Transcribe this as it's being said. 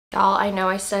Y'all, I know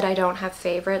I said I don't have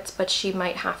favorites, but she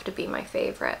might have to be my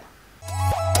favorite.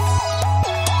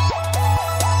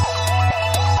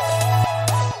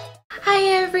 Hi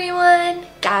everyone,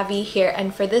 Gabby here,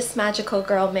 and for this Magical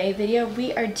Girl May video,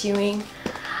 we are doing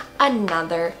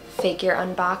another figure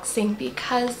unboxing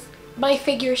because my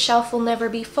figure shelf will never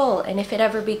be full, and if it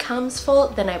ever becomes full,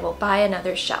 then I will buy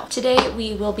another shelf. Today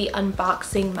we will be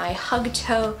unboxing my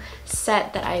HUGtto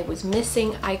set that I was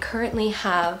missing. I currently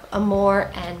have Amour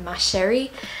and Ma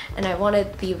Chérie, and I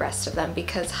wanted the rest of them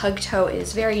because HUGtto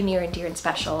is very near and dear and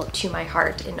special to my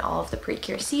heart in all of the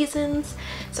Precure seasons,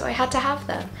 so I had to have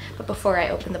them. But before I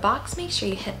open the box, make sure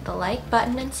you hit the like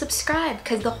button and subscribe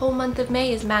because the whole month of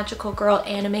May is Magical Girl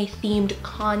anime themed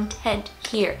content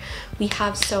here. We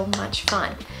have so much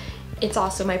fun. It's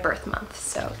also my birth month,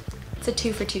 so it's a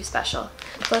 2 for 2 special.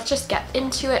 So let's just get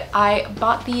into it. I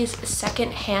bought these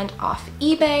secondhand off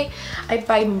eBay. I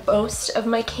buy most of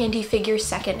my candy figures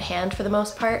secondhand for the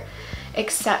most part,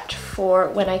 except for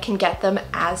when I can get them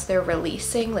as they're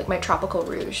releasing. Like my Tropical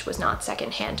Rouge was not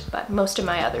secondhand, but most of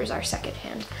my others are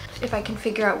secondhand. If I can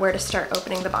figure out where to start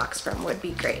opening the box from would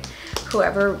be great.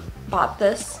 Whoever bought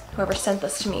this, whoever sent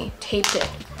this to me, taped it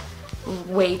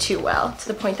way too well to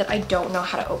the point that I don't know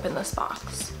how to open this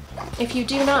box. If you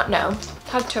do not know,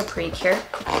 HUGtto Precure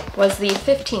was the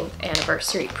 15th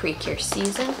anniversary Precure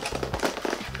season.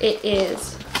 It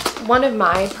is one of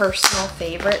my personal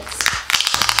favorites.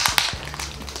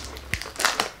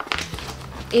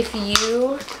 If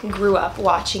you grew up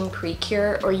watching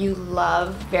Precure or you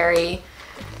love very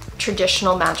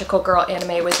traditional magical girl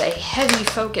anime with a heavy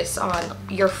focus on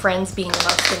your friends being the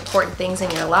most important things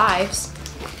in your lives,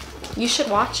 you should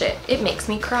watch it. It makes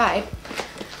me cry.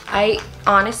 I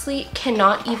honestly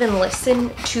cannot even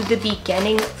listen to the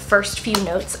beginning first few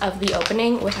notes of the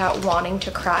opening without wanting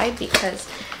to cry because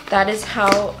that is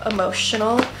how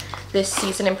emotional this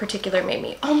season in particular made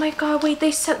me. Oh my god, wait,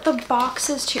 they sent the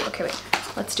boxes too. Okay, wait,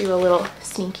 let's do a little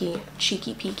sneaky,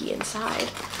 cheeky peeky inside.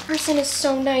 The person is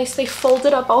so nice. They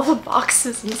folded up all the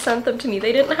boxes and sent them to me.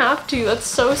 They didn't have to. That's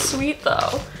so sweet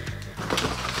though.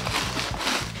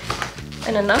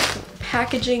 And enough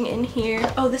packaging in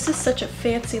here. Oh, this is such a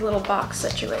fancy little box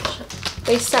situation.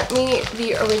 They sent me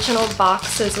the original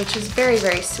boxes, which is very,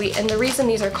 very sweet. And the reason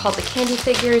these are called the candy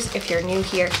figures, if you're new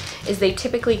here, is they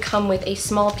typically come with a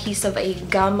small piece of a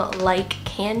gum-like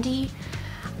candy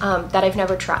that I've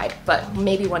never tried, but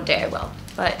maybe one day I will.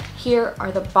 But here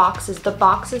are the boxes. The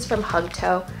boxes from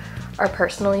HUGtto are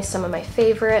personally some of my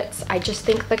favorites. I just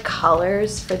think the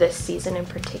colors for this season in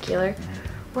particular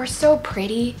were so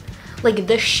pretty. Like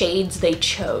the shades they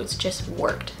chose just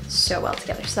worked so well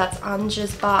together. So that's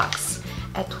Anja's box,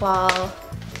 Etoile,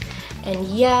 and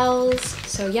Yells.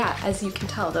 So yeah, as you can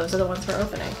tell, those are the ones we're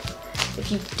opening,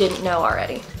 if you didn't know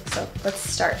already. So let's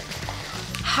start.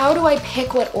 How do I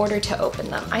pick what order to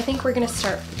open them? I think we're gonna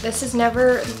start, this is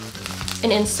never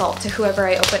an insult to whoever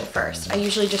I open first. I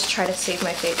usually just try to save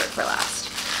my favorite for last.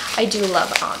 I do love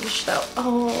Anj though.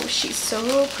 Oh, she's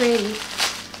so pretty.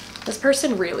 This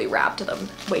person really wrapped them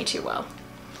way too well.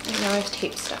 And now I have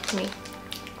tape stuck to me.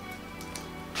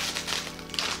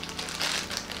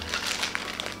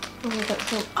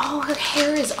 Oh, her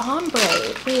hair is ombre.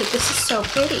 Wait, this is so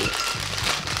pretty.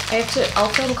 I'll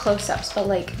film close-ups, but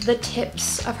like the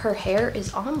tips of her hair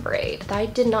is ombre. I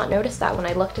did not notice that when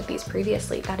I looked at these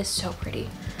previously. That is so pretty.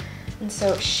 And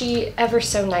so she ever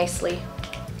so nicely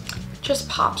just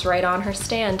pops right on her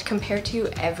stand compared to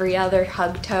every other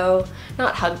HUGtto,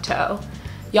 not HUGtto.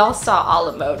 Y'all saw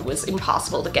Olive Mode was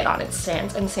impossible to get on its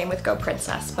stand, and same with Go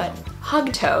Princess, but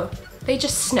HUGtto, they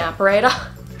just snap right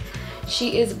on.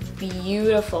 She is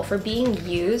beautiful. For being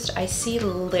used, I see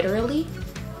literally,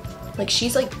 like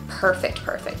she's like perfect.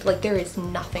 Like there is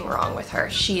nothing wrong with her.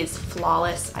 She is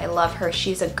flawless. I love her.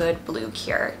 She's a good blue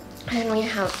cure. And we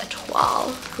have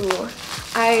Etoile, who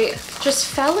I just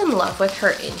fell in love with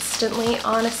her instantly,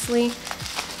 honestly.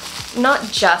 Not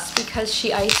just because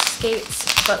she ice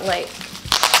skates, but like,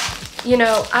 you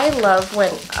know, I love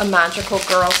when a magical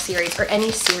girl series or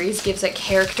any series gives a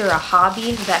character a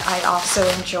hobby that I also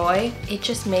enjoy. It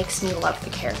just makes me love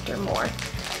the character more.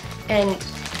 And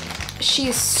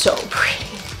she's so pretty.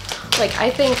 Like, I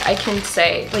think I can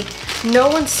say, like, no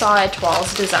one saw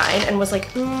Etoile's design and was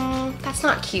like, that's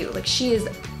not cute. Like, she is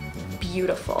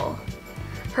beautiful.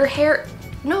 Her hair,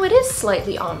 no, it is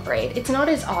slightly ombre. It's not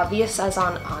as obvious as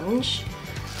on Anj,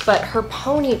 but her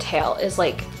ponytail is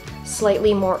like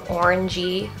slightly more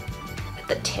orangey at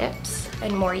the tips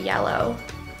and more yellow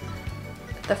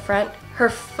at the front. Her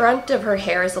front of her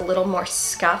hair is a little more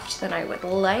scuffed than I would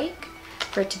like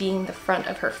for it to be in the front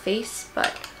of her face,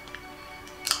 but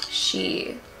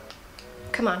she,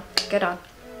 come on, get on.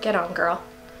 Get on, girl.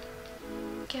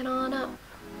 Get on up.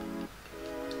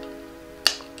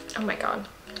 Oh my god.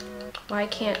 Why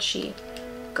can't she?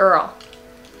 Girl.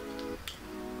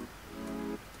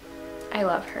 I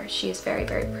love her. She is very,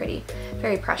 very pretty.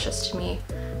 Very precious to me.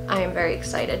 I am very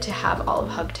excited to have all of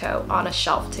HUGtto on a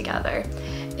shelf together.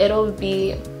 It'll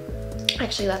be...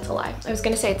 Actually, that's a lie. I was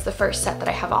gonna say it's the first set that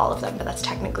I have all of them, but that's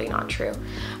technically not true.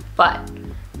 But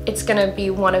it's gonna be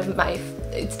one of my...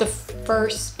 It's the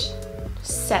first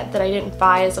set that I didn't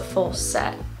buy as a full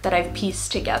set that I've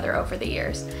pieced together over the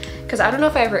years. Because I don't know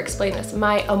if I ever explained this.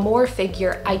 My Amore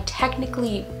figure, I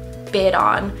technically bid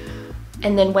on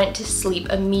and then went to sleep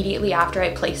immediately after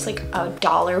I placed like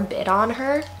 $1 bid on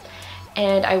her.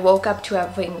 And I woke up to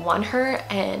having won her,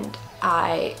 and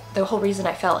the whole reason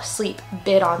I fell asleep,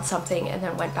 bid on something, and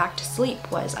then went back to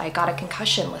sleep was I got a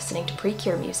concussion listening to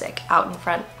Precure music out in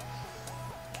front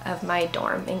of my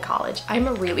dorm in college. I'm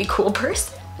a really cool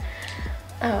person.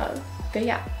 But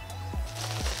yeah.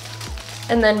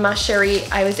 And then Ma Cherie,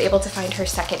 I was able to find her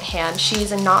secondhand.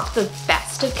 She's in not the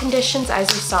best of conditions, as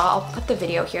you saw. I'll put the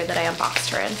video here that I unboxed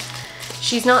her in.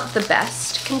 She's not the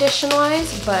best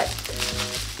condition-wise, but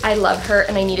I love her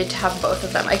and I needed to have both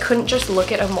of them. I couldn't just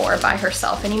look at Amore by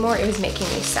herself anymore. It was making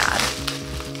me sad.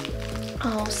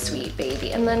 Oh, sweet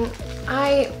baby. And then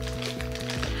I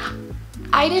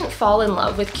didn't fall in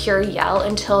love with Curiel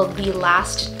until the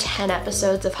last 10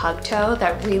 episodes of HUGtto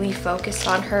that really focused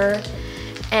on her.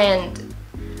 And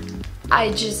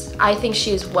I think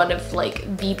she is one of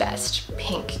like the best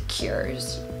pink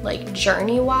cures. Like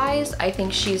journey-wise, I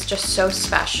think she's just so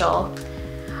special.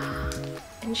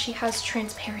 And she has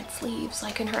transparent sleeves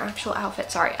like in her actual outfit.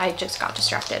 Sorry, I just got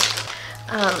distracted.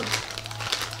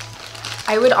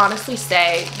 I would honestly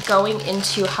say going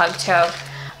into HUGtto,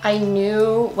 I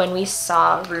knew when we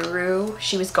saw Ruru,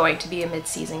 she was going to be a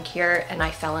mid-season cure, and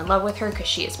I fell in love with her because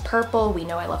she is purple. We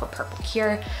know I love a purple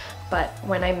cure. But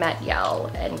when I met Yell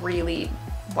and really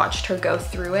watched her go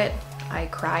through it, I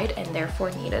cried and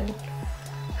therefore needed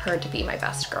her to be my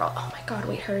best girl. Oh my god,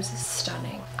 wait, hers is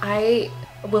stunning. I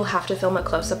will have to film a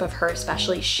close-up of her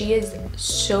especially. She is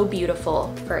so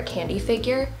beautiful for a candy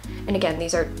figure. And again,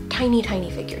 these are tiny, tiny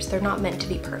figures. They're not meant to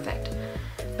be perfect.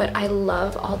 But I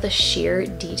love all the sheer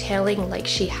detailing like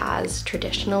she has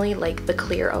traditionally, like the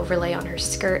clear overlay on her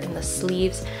skirt and the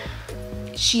sleeves.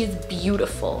 She is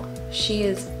beautiful. She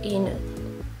is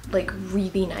in like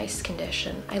really nice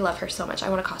condition. I love her so much. I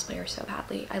want to cosplay her so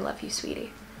badly. I love you,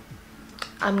 sweetie.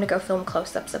 I'm gonna go film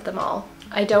close-ups of them all.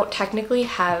 I don't technically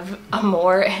have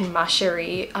Amore and Ma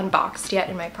Cherie unboxed yet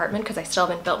in my apartment because I still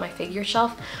haven't built my figure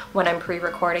shelf when I'm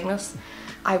pre-recording this.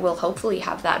 I will hopefully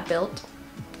have that built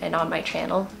and on my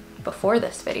channel before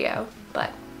this video,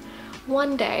 but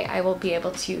one day I will be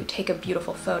able to take a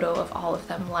beautiful photo of all of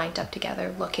them lined up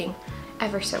together looking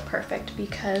ever so perfect,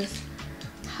 because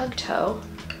HUGtto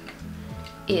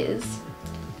is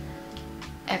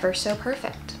ever so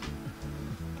perfect.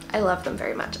 I love them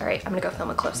very much. All right, I'm gonna go film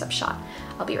a close-up shot.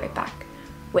 I'll be right back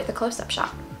with a close-up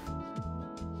shot.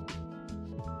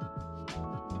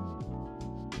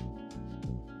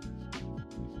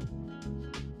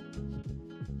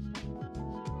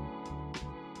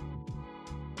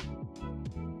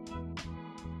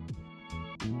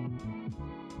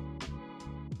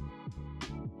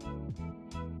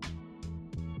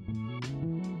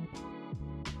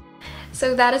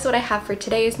 So that is what I have for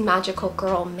today's Magical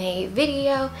Girl May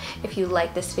video. If you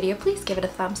like this video, please give it a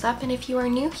thumbs up. And if you are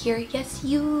new here, yes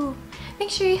you, make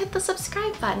sure you hit the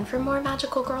subscribe button for more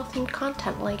Magical Girl themed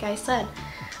content. Like I said,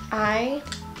 I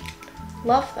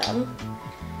love them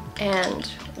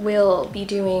and will be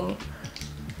doing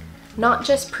not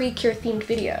just Precure themed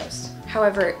videos.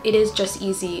 However, it is just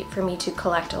easy for me to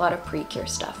collect a lot of Precure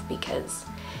stuff because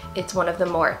it's one of the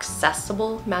more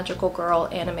accessible Magical Girl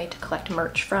anime to collect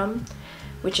merch from,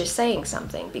 which is saying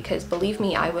something, because believe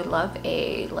me, I would love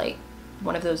a, like,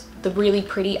 one of those, the really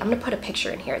pretty, I'm gonna put a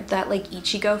picture in here, that like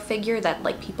Ichigo figure that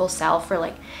like people sell for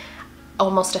like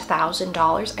almost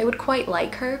 $1,000. I would quite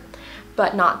like her,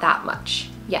 but not that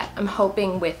much yet. I'm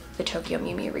hoping with the Tokyo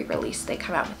Mew Mew re-release they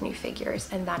come out with new figures,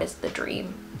 and that is the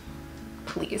dream,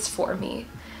 please, for me.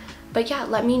 But yeah,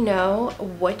 let me know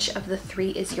which of the three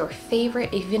is your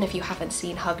favorite, even if you haven't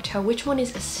seen HUGtto. Which one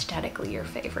is aesthetically your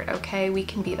favorite, okay? We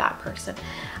can be that person.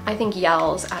 I think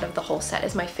Yell's out of the whole set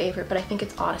is my favorite, but I think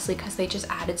it's honestly because they just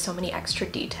added so many extra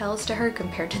details to her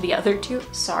compared to the other two.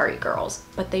 Sorry, girls,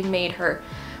 but they made her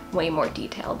way more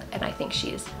detailed, and I think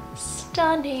she is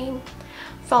stunning.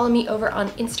 Follow me over on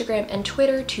Instagram and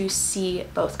Twitter to see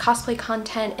both cosplay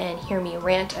content and hear me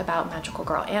rant about Magical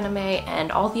Girl anime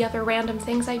and all the other random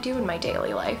things I do in my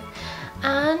daily life.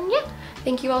 And yeah,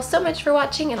 Thank you all so much for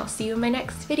watching, and I'll see you in my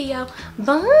next video.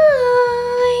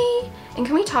 Bye! And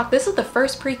can we talk? This is the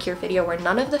first Precure video where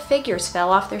none of the figures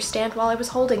fell off their stand while I was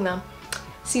holding them.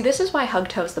 See, this is why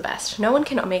HUGtto is the best. No one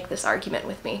can make this argument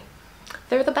with me.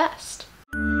 They're the best.